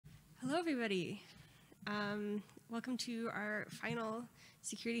everybody. Welcome to our final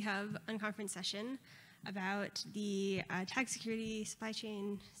Security Hub Unconference session about the Tag Security Supply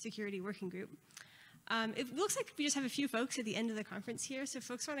Chain Security Working Group. It looks like we just have a few folks at the end of the conference here, so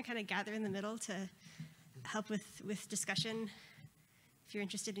folks want to kind of gather in the middle to help with discussion. If you're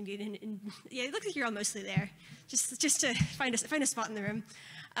interested in getting in, yeah, it looks like you're all mostly there, just to find a spot in the room.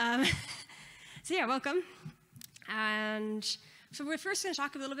 So yeah, welcome. And so we're first going to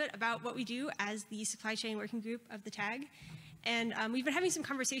talk a little bit about what we do as the supply chain working group of the TAG. And we've been having some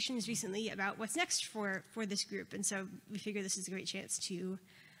conversations recently about what's next for this group. And so we figure this is a great chance to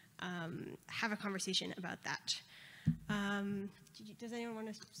have a conversation about that. Does anyone want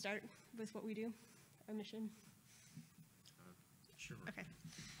to start with what we do, our mission? Sure. Okay.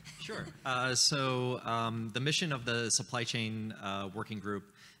 Sure. The mission of the supply chain working group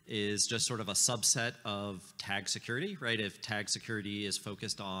is just sort of a subset of tag security, right? If tag security is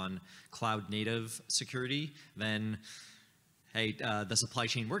focused on cloud native security, then hey, the supply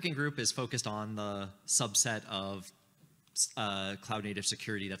chain working group is focused on the subset of cloud native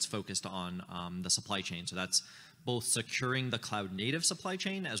security that's focused on the supply chain. So that's both securing the cloud native supply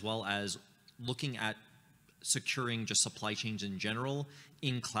chain as well as looking at securing just supply chains in general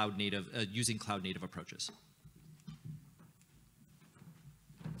in cloud native, using cloud native approaches.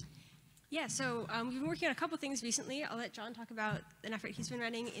 Yeah, so we've been working on a couple things recently. I'll let John talk about an effort he's been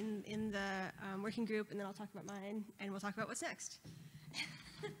running in the working group, and then I'll talk about mine, and we'll talk about what's next.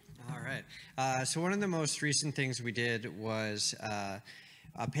 All right. So one of the most recent things we did was a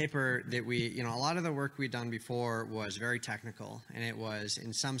paper that a lot of the work we'd done before was very technical, and it was,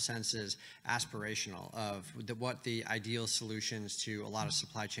 in some senses, aspirational of what the ideal solutions to a lot of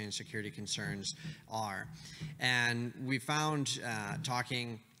supply chain security concerns are. And we found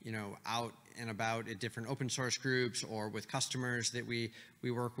talking out and about at different open source groups or with customers that we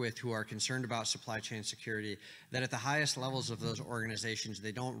work with who are concerned about supply chain security, that at the highest levels of those organizations,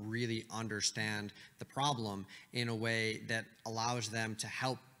 they don't really understand the problem in a way that allows them to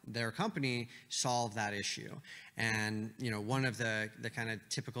help their company solve that issue. And one of the kind of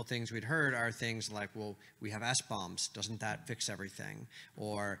typical things we'd heard are things like, well, we have SBOMs, doesn't that fix everything?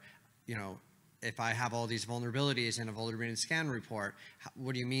 Or, if I have all these vulnerabilities in a vulnerability scan report,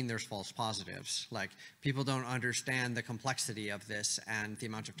 what do you mean there's false positives? Like, people don't understand the complexity of this and the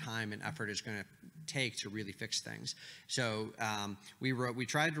amount of time and effort it's going to take to really fix things. So we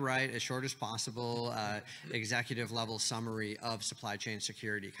tried to write as short as possible executive level summary of supply chain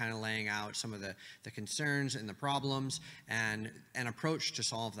security, kind of laying out some of the concerns and the problems and an approach to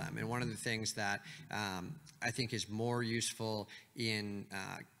solve them. And one of the things that I think is more useful in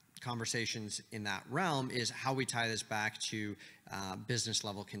conversations in that realm is how we tie this back to business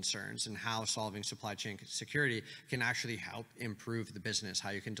level concerns and how solving supply chain security can actually help improve the business,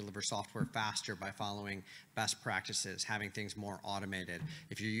 how you can deliver software faster by following best practices, having things more automated.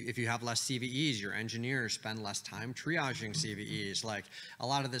 If you have less CVEs, your engineers spend less time triaging CVEs. Like, a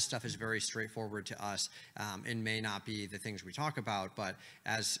lot of this stuff is very straightforward to us and may not be the things we talk about, but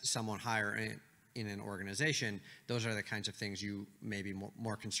as someone higher in an organization, those are the kinds of things you may be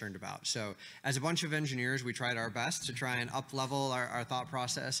more concerned about. So as a bunch of engineers, we tried our best to try and up-level our thought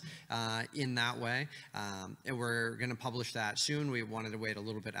process in that way. And we're going to publish that soon. We wanted to wait a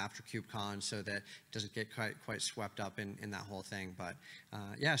little bit after KubeCon so that it doesn't get quite swept up in that whole thing. But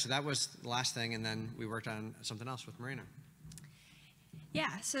yeah, so that was the last thing, and then we worked on something else with Marina.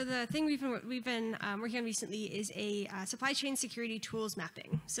 Yeah, so the thing we've been working on recently is a supply chain security tools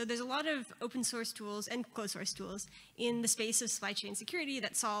mapping. So there's a lot of open source tools and closed source tools in the space of supply chain security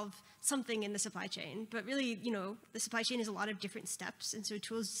that solve something in the supply chain. But really, the supply chain is a lot of different steps, and so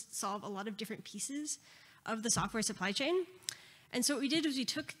tools solve a lot of different pieces of the software supply chain. And so what we did was we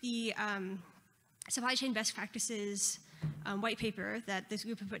took the supply chain best practices white paper that this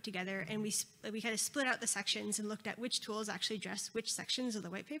group had put together, and we kind of split out the sections and looked at which tools actually address which sections of the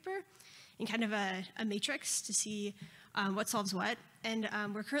white paper in kind of a matrix to see what solves what. And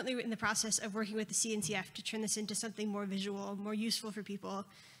we're currently in the process of working with the CNCF to turn this into something more visual, more useful for people.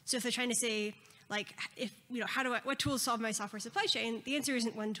 So if they're trying to say, like, what tools solve my software supply chain, the answer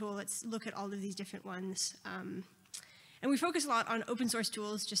isn't one tool. Let's look at all of these different ones. And we focus a lot on open source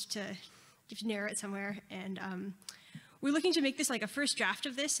tools just to narrow it somewhere. And we're looking to make this like a first draft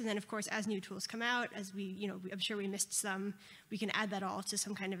of this, and then of course as new tools come out, as I'm sure we missed some, we can add that all to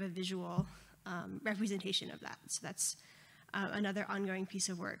some kind of a visual representation of that. So that's another ongoing piece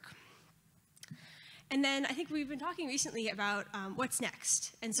of work. And then I think we've been talking recently about what's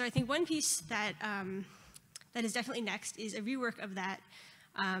next. And so I think one piece that that is definitely next is a rework of that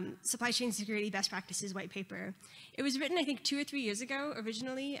Supply Chain Security Best Practices white paper. It was written, I think, 2 or 3 years ago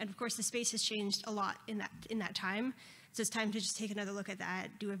originally, and of course the space has changed a lot in that time. So it's time to just take another look at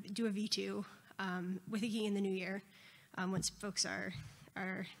that, do a V2. We're thinking in the new year, once folks are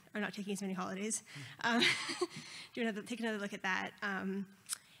not taking as many holidays. Take another look at that.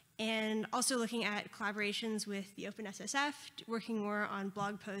 And also looking at collaborations with the OpenSSF, working more on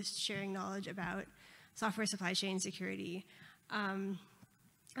blog posts, sharing knowledge about software supply chain security. And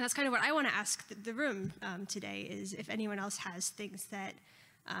that's kind of what I want to ask the room today, is if anyone else has things that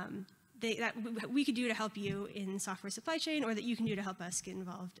that we could do to help you in software supply chain, or that you can do to help us get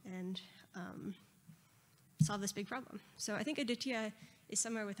involved and solve this big problem. So I think Aditya is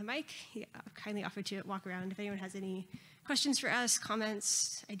somewhere with a mic. He kindly offered to walk around if anyone has any questions for us,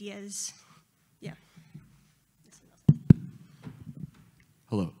 comments, ideas. Yeah.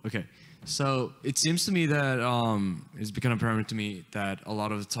 Hello. Okay. So it seems to me that it's become apparent to me that a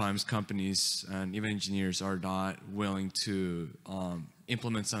lot of the times companies and even engineers are not willing to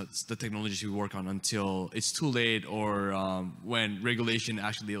implement the technologies we work on until it's too late, or when regulation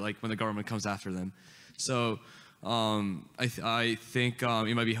actually, like when the government comes after them. So I think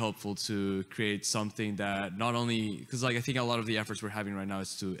it might be helpful to create something that not only, because like I think a lot of the efforts we're having right now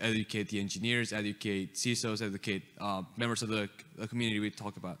is to educate the engineers, educate CISOs, educate members of the community we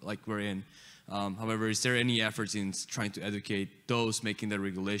talk about, like we're in. However, is there any efforts in trying to educate those making the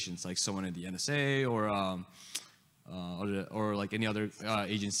regulations, like someone in the NSA or like any other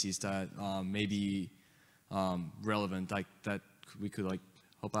agencies that may be relevant, like that we could like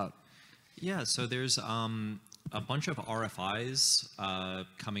help out? Yeah, so there's a bunch of RFIs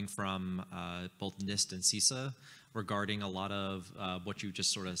coming from both NIST and CISA regarding a lot of what you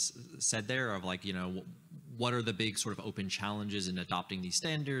just sort of said there, of like, you know, what are the big sort of open challenges in adopting these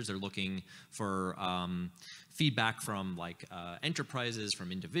standards. They're looking for feedback from like enterprises,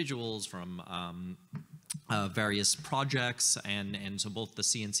 from individuals, from various projects, and so both the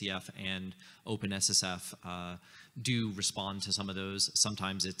CNCF and OpenSSF do respond to some of those.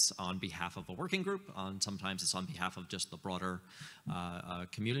 Sometimes it's on behalf of a working group, sometimes it's on behalf of just the broader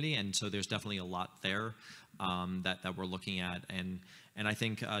community, and so there's definitely a lot there that we're looking at. And I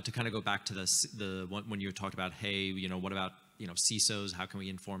think to kind of go back to the when you talked about, hey, you know, what about, you know, CISOs, how can we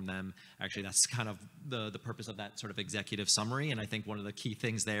inform them? Actually, that's kind of the purpose of that sort of executive summary. And I think one of the key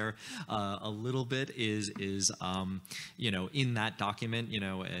things there a little bit is you know, in that document, you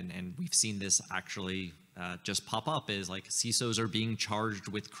know, and we've seen this actually just pop up, is like CISOs are being charged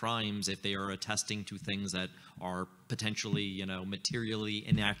with crimes if they are attesting to things that are potentially, you know, materially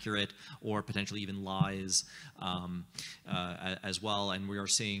inaccurate or potentially even lies as well. And we are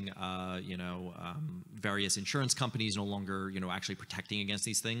seeing, you know, various insurance companies no longer, you know, actually protecting against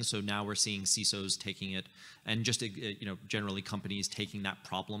these things. So now we're seeing CISOs taking it, and just, you know, generally companies taking that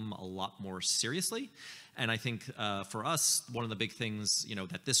problem a lot more seriously. And I think for us, one of the big things, you know,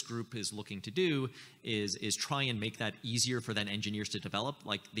 that this group is looking to do is try and make that easier for then engineers to develop.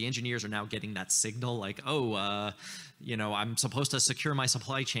 Like the engineers are now getting that signal, like, oh, you know, I'm supposed to secure my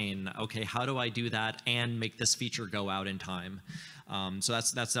supply chain. Okay, how do I do that and make this feature go out in time? So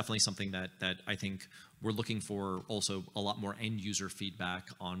that's definitely something that I think we're looking for. Also, a lot more end user feedback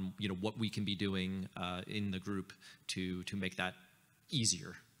on, you know, what we can be doing in the group to make that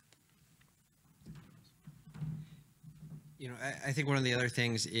easier. You know, I think one of the other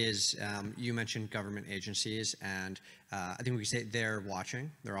things is you mentioned government agencies, and I think we could say they're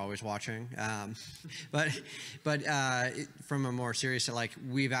watching. They're always watching. But from a more serious, like,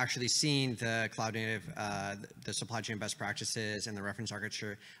 we've actually seen the cloud native, the supply chain best practices and the reference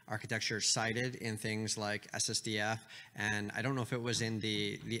architecture cited in things like SSDF, and I don't know if it was in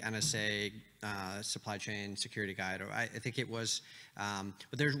the NSA supply chain security guide, or I think it was,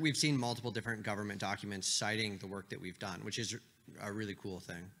 but we've seen multiple different government documents citing the work that we've done, which is a really cool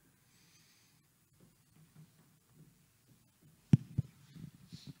thing.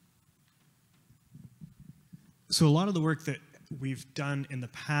 So a lot of the work that we've done in the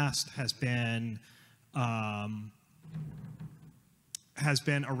past has been around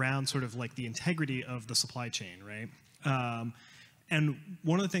sort of like the integrity of the supply chain, right? And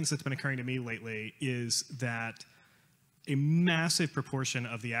one of the things that's been occurring to me lately is that a massive proportion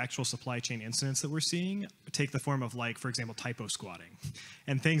of the actual supply chain incidents that we're seeing take the form of, like, for example, typo squatting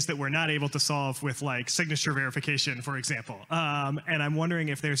and things that we're not able to solve with, like, signature verification, for example. And I'm wondering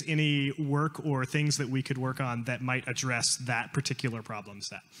if there's any work or things that we could work on that might address that particular problem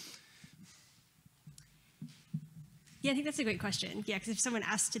set. Yeah, I think that's a great question. Yeah, because if someone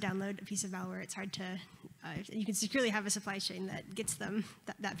asks to download a piece of malware, it's hard to, you can securely have a supply chain that gets them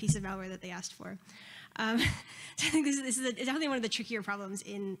that piece of malware that they asked for. So I think this is definitely one of the trickier problems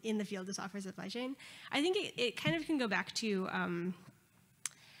in the field of software supply chain. I think it kind of can go back to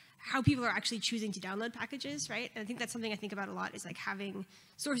how people are actually choosing to download packages, right? And I think that's something I think about a lot, is like having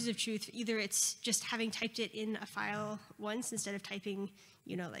sources of truth. Either it's just having typed it in a file once instead of typing,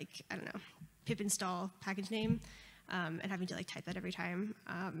 like, I don't know, pip install package name, and having to like type that every time.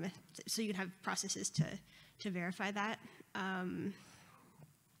 So you can have processes to verify that.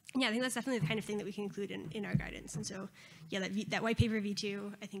 Yeah, I think that's definitely the kind of thing that we can include in our guidance. And so, yeah, that white paper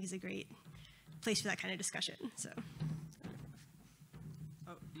V2, I think, is a great place for that kind of discussion. So.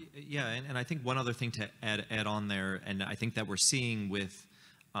 Oh, yeah, and I think one other thing to add on there, and I think that we're seeing with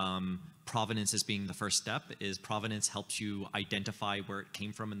provenance as being the first step, is provenance helps you identify where it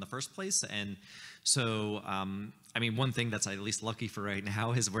came from in the first place. And so, I mean, one thing that's at least lucky for right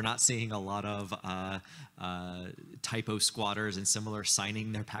now is we're not seeing a lot of typo squatters and similar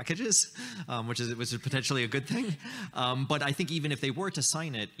signing their packages, which is potentially a good thing. But I think even if they were to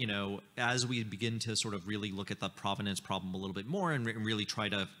sign it, as we begin to sort of really look at the provenance problem a little bit more and really try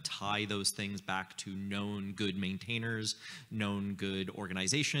to tie those things back to known good maintainers, known good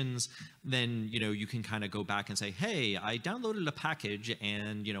organizations, then you can kind of go back and say, hey, I downloaded a package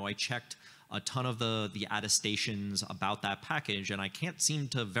and I checked a ton of the attestations about that package, and I can't seem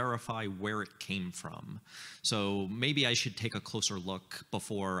to verify where it came from. So maybe I should take a closer look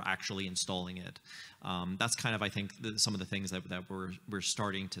before actually installing it. That's kind of, I think, some of the things that we're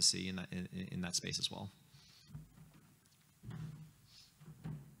starting to see in that space as well.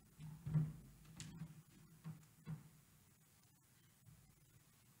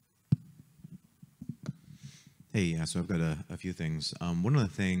 Hey, yeah, so I've got a few things. One of the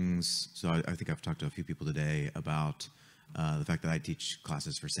things, so I think I've talked to a few people today about the fact that I teach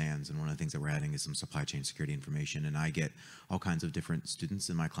classes for SANS, and one of the things that we're adding is some supply chain security information, and I get all kinds of different students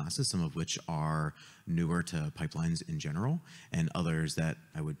in my classes, some of which are newer to pipelines in general, and others that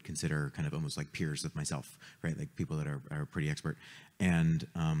I would consider kind of almost like peers of myself, right? Like people that are pretty expert. And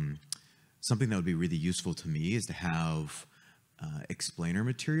something that would be really useful to me is to have explainer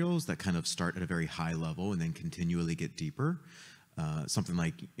materials that kind of start at a very high level and then continually get deeper. Something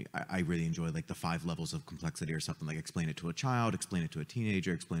like, I really enjoy like the 5 levels of complexity, or something like explain it to a child, explain it to a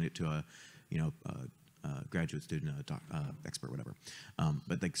teenager, explain it to a graduate student, expert, whatever.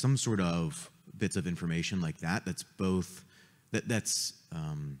 But like some sort of bits of information like that, that's both that's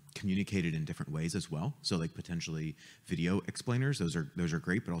communicated in different ways as well. So like potentially video explainers, those are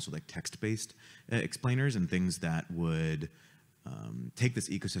great, but also like text-based explainers and things that would take this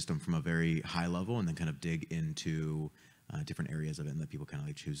ecosystem from a very high level and then kind of dig into different areas of it, and let people kind of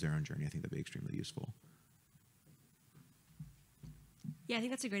like choose their own journey. I think that'd be extremely useful. Yeah, I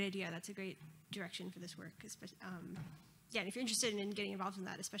think that's a great idea. That's a great direction for this work. Yeah, and if you're interested in getting involved in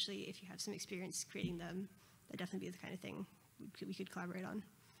that, especially if you have some experience creating them, that'd definitely be the kind of thing we could collaborate on.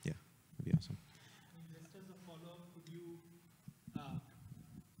 Yeah, that'd be awesome. Just as a follow-up,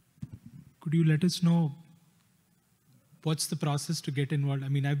 could you let us know what's the process to get involved? I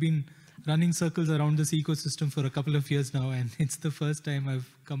mean, I've been running circles around this ecosystem for a couple of years now, and it's the first time I've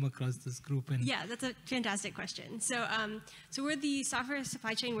come across this group. And yeah, that's a fantastic question. So, so we're the software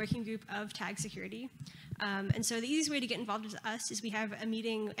supply chain working group of TAG Security. And so the easiest way to get involved with us is we have a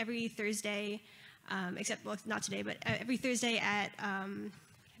meeting every Thursday, except, well, not today, but every Thursday at, what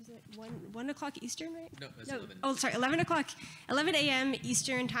is it, 1 o'clock Eastern, right? No, it's 11. Oh, sorry, 11 o'clock, 11 a.m.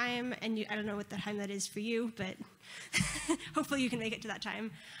 Eastern time, and I don't know what the time that is for you, but hopefully you can make it to that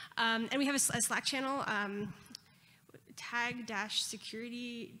time. And we have a Slack channel,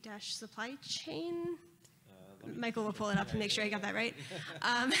 tag-security-supply chain. Michael will pull it up and make sure I got that right.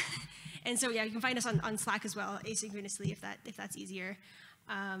 And so yeah, you can find us on Slack as well, asynchronously if that's easier.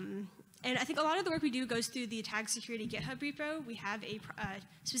 And I think a lot of the work we do goes through the Tag Security GitHub repo. We have a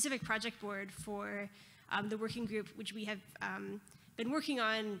specific project board for the working group, which we have been working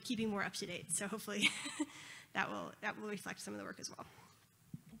on keeping more up to date. So hopefully that will reflect some of the work as well.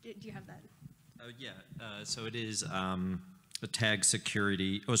 Do you have that? Yeah. So it is a Tag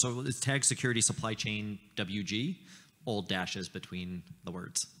Security. Oh, so it's Tag Security Supply Chain WG, all dashes between the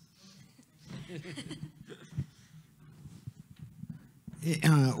words.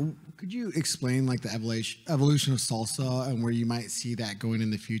 Could you explain like the evolution of Salsa and where you might see that going in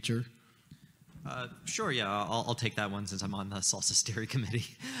the future? Sure, yeah, I'll take that one since I'm on the Salsa steering committee.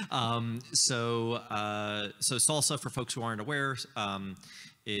 So Salsa, for folks who aren't aware,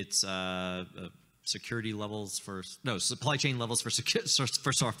 it's security levels for, no, supply chain levels for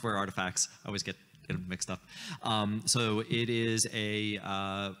software artifacts. I always get them mixed up. So it is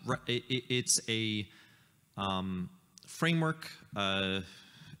it's a framework.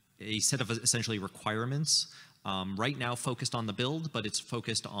 a set of essentially requirements right now focused on the build, but it's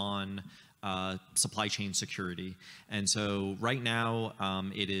focused on supply chain security. And so right now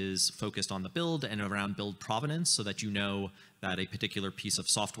it is focused on the build and around build provenance, so that you know that a particular piece of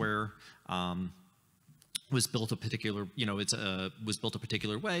software was built a particular, was built a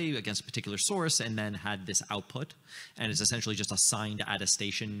particular way against a particular source, and then had this output, and it's essentially just a signed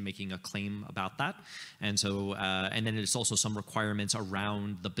attestation making a claim about that. And so, and then it's also some requirements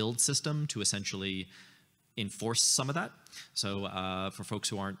around the build system to essentially enforce some of that. So for folks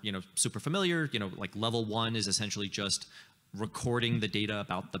who aren't, super familiar, like level 1 is essentially just recording the data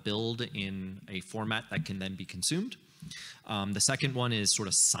about the build in a format that can then be consumed. The second one is sort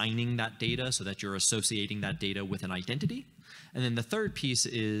of signing that data so that you're associating that data with an identity. And then the third piece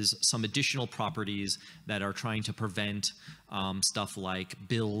is some additional properties that are trying to prevent stuff like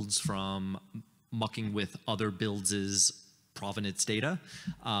builds from mucking with other builds' provenance data,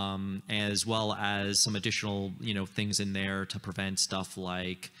 as well as some additional, things in there to prevent stuff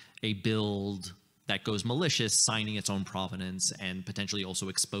like a build that goes malicious signing its own provenance, and potentially also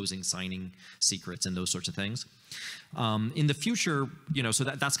exposing signing secrets and those sorts of things. In the future, so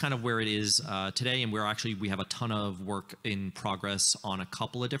that's kind of where it is today, and we have a ton of work in progress on a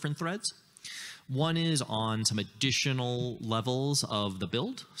couple of different threads. One is on some additional levels of the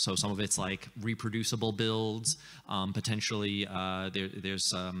build. So some of it's like reproducible builds. Potentially, there's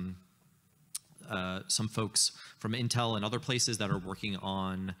some folks from Intel and other places that are working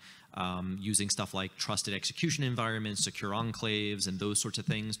on using stuff like trusted execution environments, secure enclaves, and those sorts of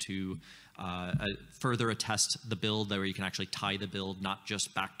things to further attest the build, where you can actually tie the build not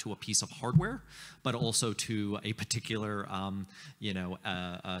just back to a piece of hardware, but also to a particular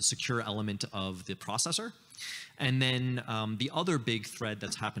secure element of the processor. And then the other big thread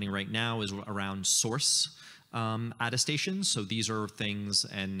that's happening right now is around source attestations. So these are things,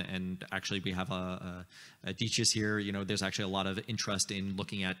 and actually we have a Deachius here, there's actually a lot of interest in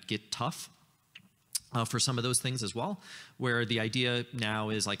looking at Git Tough for some of those things as well, where the idea now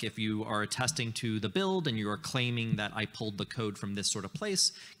is like, if you are attesting to the build and you are claiming that I pulled the code from this sort of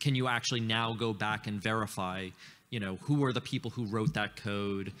place, can you actually now go back and verify, who are the people who wrote that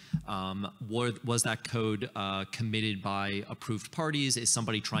code? Was that code committed by approved parties? Is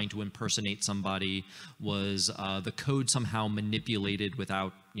somebody trying to impersonate somebody? Was the code somehow manipulated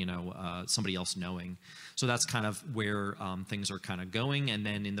without somebody else knowing? So that's kind of where things are kind of going. And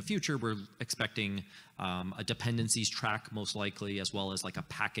then in the future, we're expecting a dependencies track, most likely, as well as like a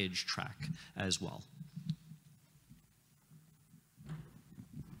package track as well.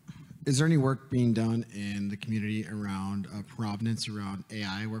 Is there any work being done in the community around provenance around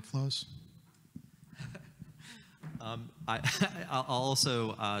AI workflows? I'll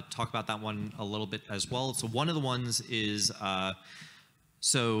also talk about that one a little bit as well. So one of the ones is,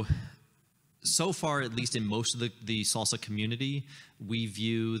 so far, at least in most of the Salsa community, we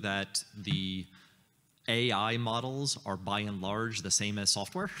view that the AI models are by and large the same as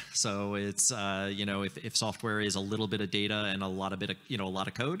software. So it's if software is a little bit of data and a lot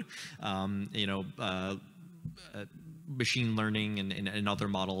of code, machine learning and other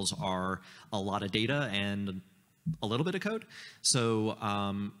models are a lot of data and a little bit of code. So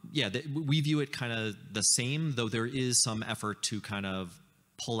we view it kind of the same, though there is some effort to kind of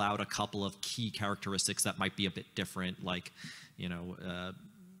pull out a couple of key characteristics that might be a bit different, like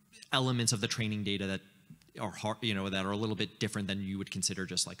elements of the training data that are hard, that are a little bit different than you would consider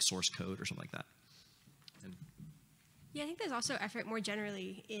just like source code or something like that. Yeah, I think there's also effort more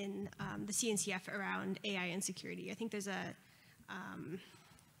generally in the CNCF around AI and security. I think there's I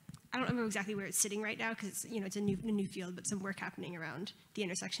don't remember exactly where it's sitting right now, because it's a new field, but some work happening around the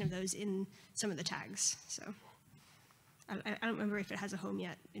intersection of those in some of the tags. So I don't remember if it has a home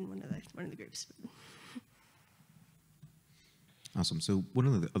yet in one of the groups. But. Awesome. So one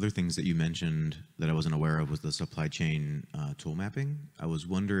of the other things that you mentioned that I wasn't aware of was the supply chain tool mapping. I was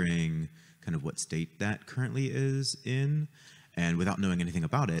wondering kind of what state that currently is in, and without knowing anything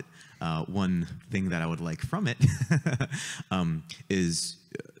about it, one thing that I would like from it is,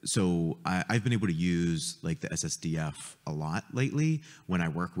 so I've been able to use like the SSDF a lot lately when I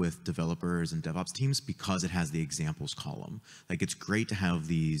work with developers and DevOps teams, because it has the examples column. Like, it's great to have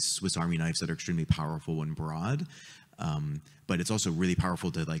these Swiss Army knives that are extremely powerful and broad, but it's also really powerful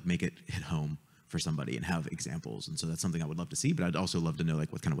to like make it hit home for somebody and have examples. And so that's something I would love to see, but I'd also love to know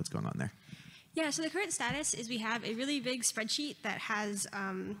like what's going on there. Yeah, so the current status is we have a really big spreadsheet that has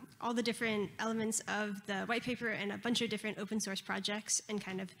all the different elements of the white paper and a bunch of different open source projects, and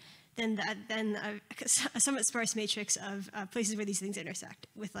kind of then a somewhat sparse matrix of places where these things intersect,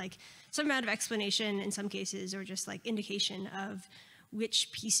 with like some amount of explanation in some cases, or just like indication of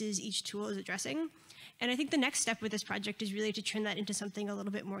which pieces each tool is addressing. And I think the next step with this project is really to turn that into something a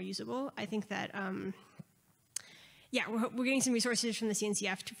little bit more usable. I think that, yeah, we're getting some resources from the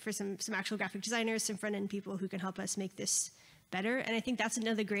CNCF for some actual graphic designers, some front-end people who can help us make this better. And I think that's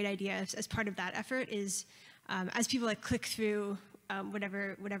another great idea as part of that effort is, as people like click through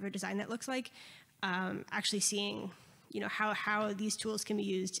whatever design that looks like, actually seeing, how these tools can be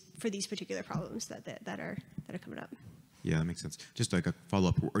used for these particular problems that are coming up. Yeah, that makes sense. Just like a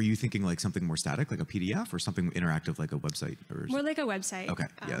follow-up, are you thinking like something more static, like a PDF, or something interactive, like a website? Or more like a website. Okay,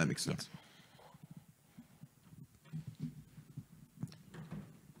 yeah, that makes sense.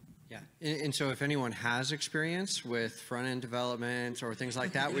 Yeah, and so if anyone has experience with front-end development or things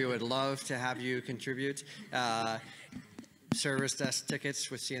like that, we would love to have you contribute. Service desk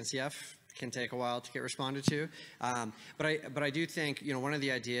tickets with CNCF can take a while to get responded to. But I do think, one of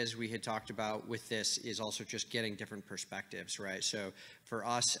the ideas we had talked about with this is also just getting different perspectives, right? So for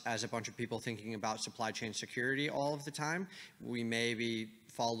us as a bunch of people thinking about supply chain security all of the time, we maybe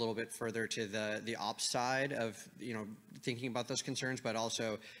fall a little bit further to the ops side of, thinking about those concerns, but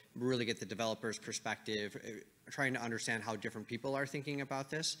also really get the developer's perspective, trying to understand how different people are thinking about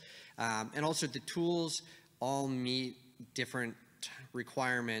this. And also the tools all meet different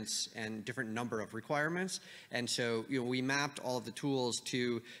requirements and different number of requirements. And so, we mapped all of the tools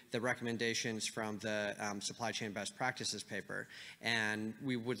to the recommendations from the supply chain best practices paper. And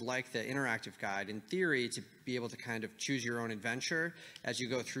we would like the interactive guide, in theory, to be able to kind of choose your own adventure as you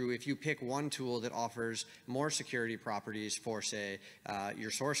go through. If you pick one tool that offers more security properties for, say,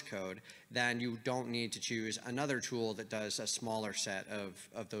 your source code, then you don't need to choose another tool that does a smaller set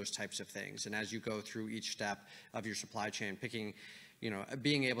of those types of things. And as you go through each step of your supply chain, picking,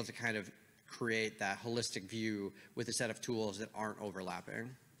 being able to kind of create that holistic view with a set of tools that aren't overlapping.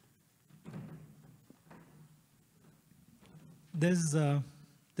 There's the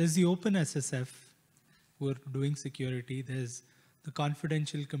Open SSF who are doing security. There's the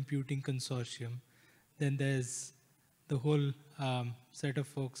Confidential Computing Consortium. Then there's the whole set of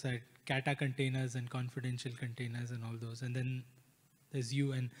folks at Kata containers and confidential containers and all those. And then there's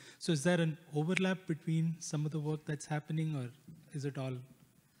you. And so is there an overlap between some of the work that's happening, or is it all?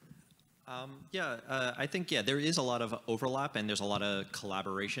 I think, there is a lot of overlap and there's a lot of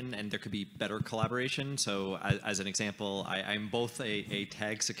collaboration, and there could be better collaboration. So as an example, I'm both a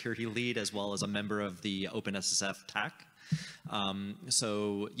tag security lead as well as a member of the OpenSSF TAC.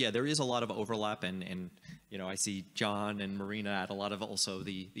 There is a lot of overlap, and I see John and Marina at a lot of also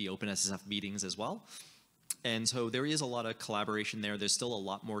the OpenSSF meetings as well. And so there is a lot of collaboration there. There's still a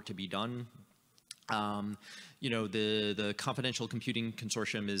lot more to be done. The Confidential Computing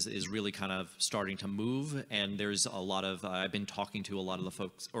Consortium is really kind of starting to move, and there's a lot of, I've been talking to a lot of the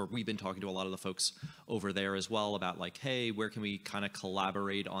folks, or we've been talking to a lot of the folks over there as well about like, hey, where can we kind of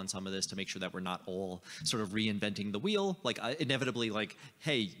collaborate on some of this to make sure that we're not all sort of reinventing the wheel? Like inevitably like,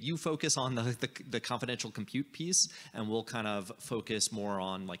 hey, you focus on the confidential compute piece, and we'll kind of focus more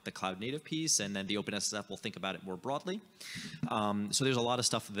on like the cloud native piece, and then the OpenSSF will think about it more broadly. So there's a lot of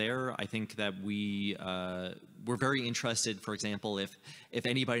stuff there. I think that we're very interested, for example, if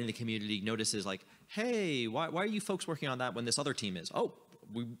anybody in the community notices like, hey, why are you folks working on that when this other team is? Oh,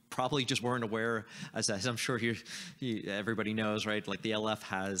 we probably just weren't aware, as I'm sure everybody knows, right? Like the LF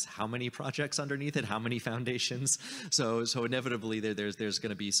has how many projects underneath it, how many foundations? So inevitably there's going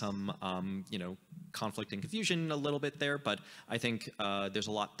to be some conflict and confusion a little bit there, but I think there's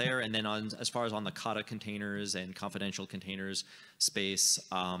a lot there. And then as far as on the Kata containers and confidential containers space,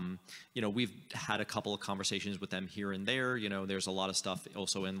 we've had a couple of conversations with them here and there. There's a lot of stuff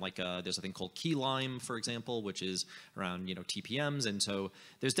also in like there's a thing called Keylime, for example, which is around TPMs, and so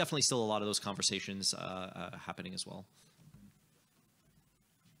there's definitely still a lot of those conversations happening as well.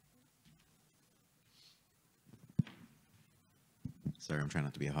 Sorry, I'm trying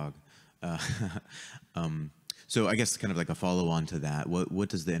not to be a hog. So I guess kind of like a follow-on to that, what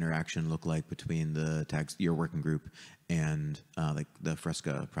does the interaction look like between the tags, your working group, and like the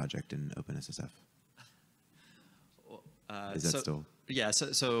Fresca project in OpenSSF? Is that still? Yeah.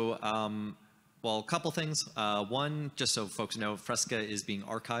 Well, a couple things. One, just so folks know, Fresca is being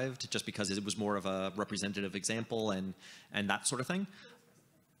archived just because it was more of a representative example and that sort of thing.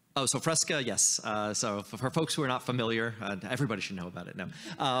 Oh, so Fresca, yes. So for folks who are not familiar, everybody should know about it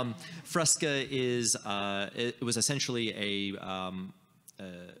now. Fresca is, it was essentially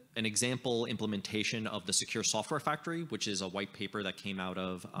an example implementation of the Secure Software Factory, which is a white paper that came out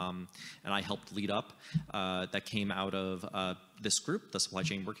of, and I helped lead up, that came out of this group, the Supply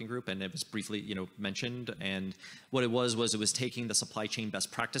Chain Working Group, and it was briefly, mentioned. And what it was it was taking the supply chain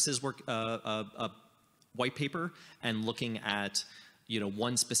best practices white paper and looking at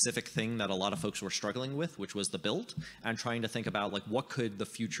one specific thing that a lot of folks were struggling with, which was the build, and trying to think about like what could the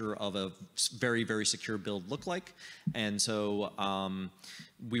future of a very, very secure build look like. And so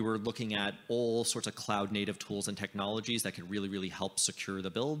we were looking at all sorts of cloud native tools and technologies that could really, really help secure the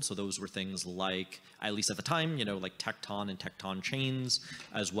build. So those were things like, at least at the time, like Tecton and Tecton chains,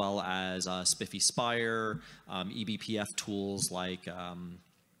 as well as Spiffy Spire, eBPF tools like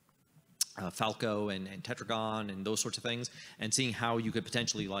Falco and Tetragon and those sorts of things, and seeing how you could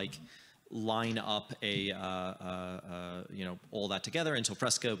potentially like line up all that together. And so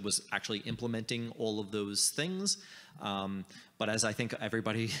Fresca was actually implementing all of those things. But as I think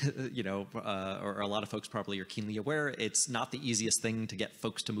everybody, or a lot of folks probably are keenly aware, it's not the easiest thing to get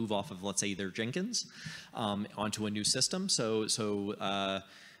folks to move off of, let's say, their Jenkins onto a new system. So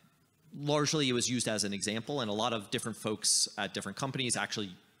largely it was used as an example, and a lot of different folks at different companies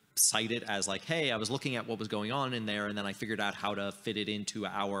actually cite it as like, hey, I was looking at what was going on in there, and then I figured out how to fit it into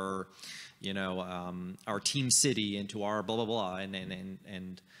our, our team city, into our blah blah blah,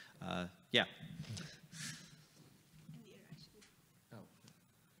 and yeah.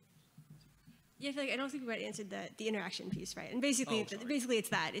 Yeah, I feel like I don't think we quite answered the interaction piece, right? And basically, it's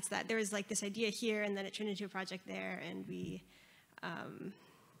that there was like this idea here, and then it turned into a project there, and we.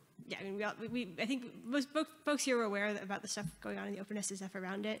 Yeah, I mean, I think most folks here were aware about the stuff going on in the OpenSSF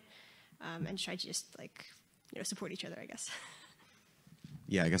around it, and tried to just like, support each other, I guess.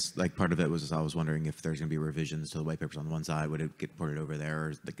 Yeah, I guess like part of it was I was wondering if there's going to be revisions to the white papers on the one side, would it get ported over there?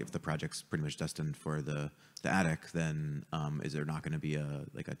 Or like if the project's pretty much destined for the attic, then is there not going to be a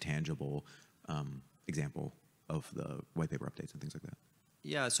tangible example of the white paper updates and things like that?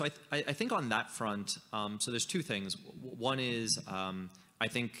 Yeah, so I think on that front, so there's two things. One is I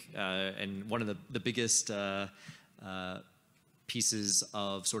think, and one of the biggest pieces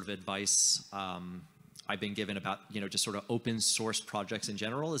of sort of advice I've been given about, just sort of open source projects in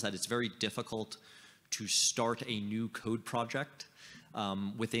general is that it's very difficult to start a new code project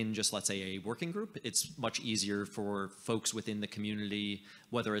within just, let's say, a working group. It's much easier for folks within the community,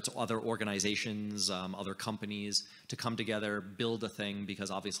 whether it's other organizations, other companies, to come together, build a thing,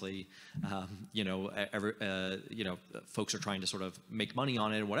 because obviously, folks are trying to sort of make money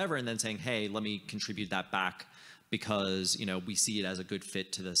on it or whatever, and then saying, hey, let me contribute that back because, we see it as a good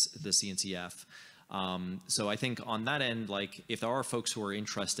fit to the CNCF. So I think on that end, like if there are folks who are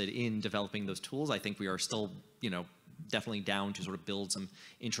interested in developing those tools, I think we are still, definitely down to sort of build some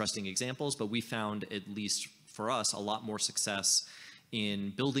interesting examples, but we found, at least for us, a lot more success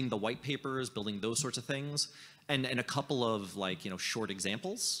in building the white papers, building those sorts of things, and a couple of like, short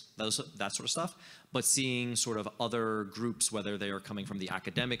examples, that sort of stuff, but seeing sort of other groups, whether they are coming from the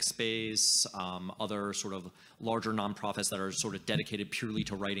academic space, other sort of larger nonprofits that are sort of dedicated purely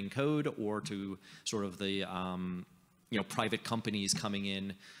to writing code, or to sort of the, private companies coming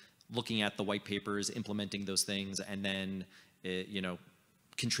in, looking at the white papers, implementing those things, and then,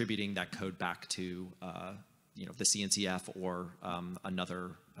 contributing that code back to, the CNCF or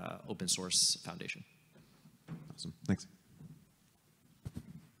another open source foundation. Awesome, thanks.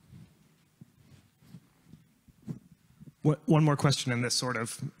 One more question in this sort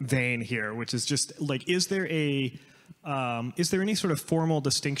of vein here, which is just like, is there any sort of formal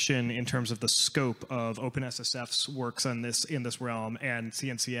distinction in terms of the scope of OpenSSF's works in this realm and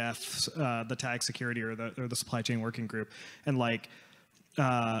CNCF's the tag security or the supply chain working group, and like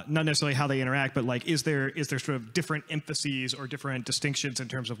not necessarily how they interact, but like is there sort of different emphases or different distinctions in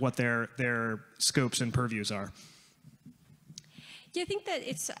terms of what their scopes and purviews are? Yeah, I think that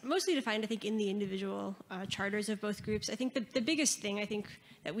it's mostly defined, I think, in the individual charters of both groups. I think the biggest thing, I think,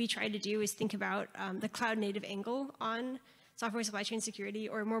 that we try to do is think about the cloud-native angle on software supply chain security,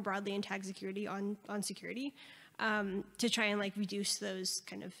 or more broadly in tag security on security, to try and like reduce those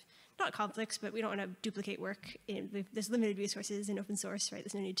kind of, not conflicts, but we don't want to duplicate work. There's limited resources in open source, right?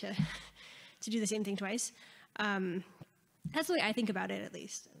 There's no need to do the same thing twice. That's the way I think about it, at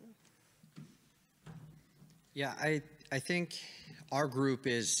least. Yeah, I think our group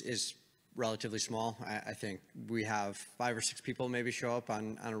is relatively small. I think we have 5 or 6 people maybe show up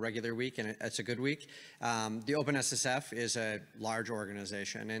on a regular week, and it's a good week. The OpenSSF is a large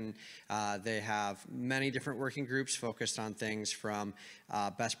organization, and they have many different working groups focused on things from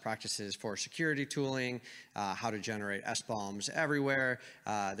best practices for security tooling, how to generate SBOMs everywhere.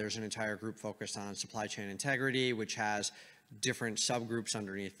 There's an entire group focused on supply chain integrity, which has different subgroups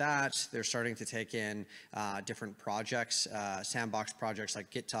underneath that. They're starting to take in different projects, sandbox projects, like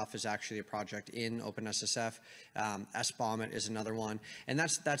GitTough is actually a project in OpenSSF. SBOM is another one. And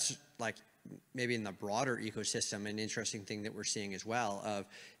that's like maybe in the broader ecosystem, an interesting thing that we're seeing as well of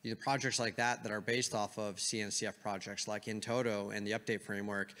projects like that are based off of CNCF projects like in Toto and the update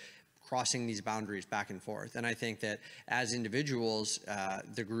framework, crossing these boundaries back and forth. And I think that as individuals,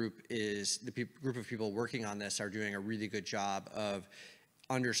 the group of people working on this are doing a really good job of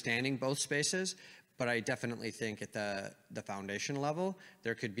understanding both spaces. But I definitely think at the foundation level,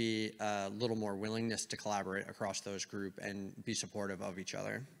 there could be a little more willingness to collaborate across those groups and be supportive of each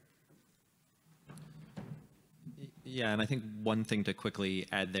other. Yeah, and I think one thing to quickly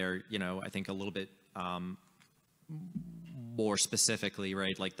add there, I think a little bit more specifically,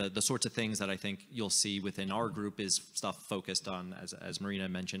 right? Like the sorts of things that I think you'll see within our group is stuff focused on, as Marina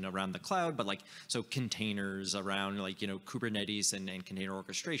mentioned, around the cloud, but so containers around Kubernetes and container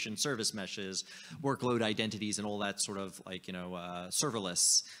orchestration, service meshes, workload identities, and all that sort of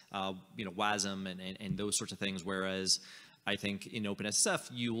serverless, WASM and those sorts of things. Whereas I think in OpenSSF,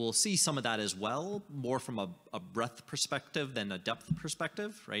 you will see some of that as well, more from a breadth perspective than a depth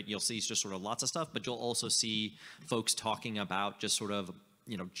perspective, right? You'll see just sort of lots of stuff, but you'll also see folks talking about just sort of,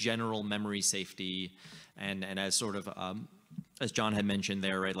 general memory safety and as sort of, as John had mentioned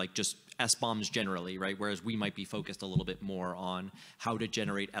there, right? Like just SBOMs generally, right? Whereas we might be focused a little bit more on how to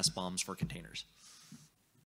generate SBOMs for containers.